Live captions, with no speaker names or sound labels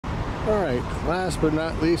Alright, last but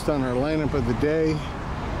not least on our lineup of the day,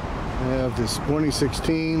 I have this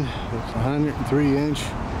 2016, it's 103 inch,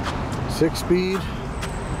 6-speed.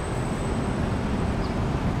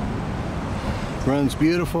 Runs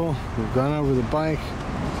beautiful. We've gone over the bike.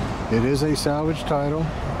 It is a salvage title,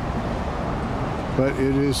 but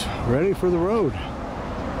it is ready for the road.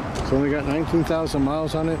 It's only got 19,000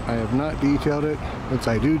 miles on it. I have not detailed it. Once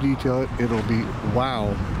I do detail it, it'll be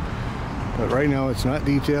wow. But right now it's not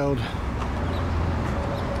detailed.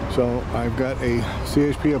 So I've got a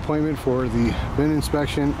CHP appointment for the VIN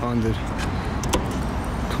inspection on the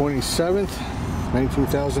 27th,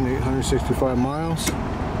 19,865 miles.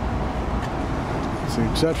 It's in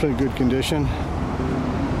exceptionally good condition.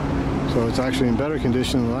 So it's actually in better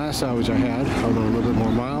condition than the last salvage I had, although a little bit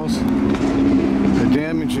more miles. The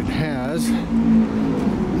damage it has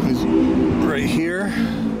is right here.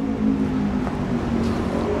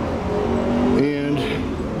 And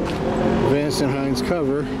Vance & Hines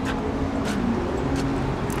cover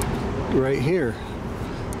right here.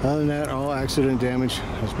 Other than that, all accident damage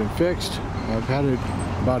has been fixed. I've had it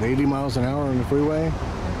about 80 miles an hour on the freeway.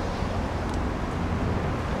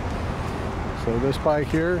 So this bike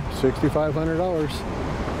here, $6,500.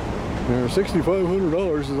 Now,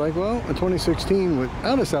 $6,500 is like, well, a 2016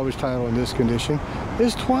 without a salvage title in this condition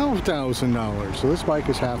is $12,000. So this bike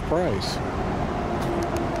is half price.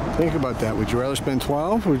 Think about that. Would you rather spend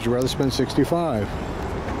 12 or would you rather spend 65?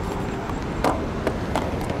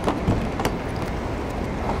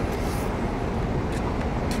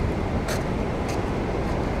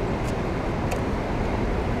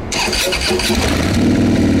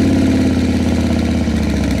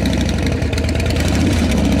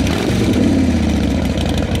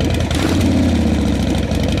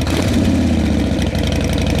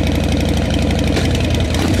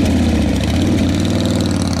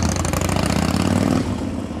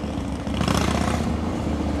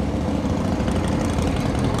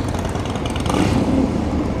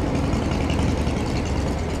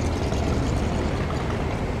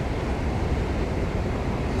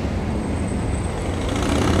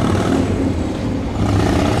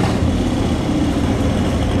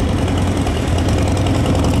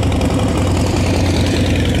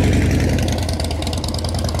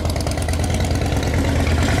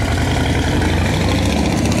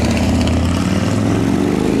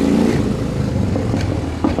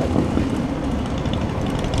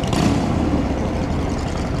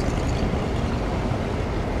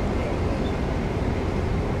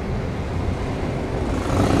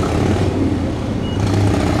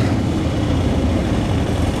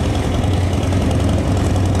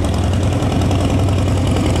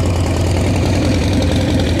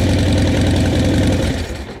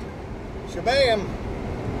 Shabam!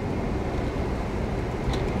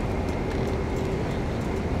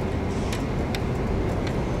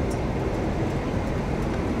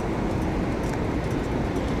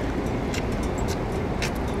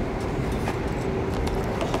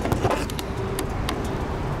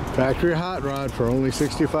 Factory hot rod for only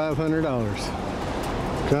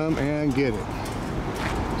 $6,500. Come and get it.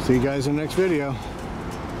 See you guys in the next video.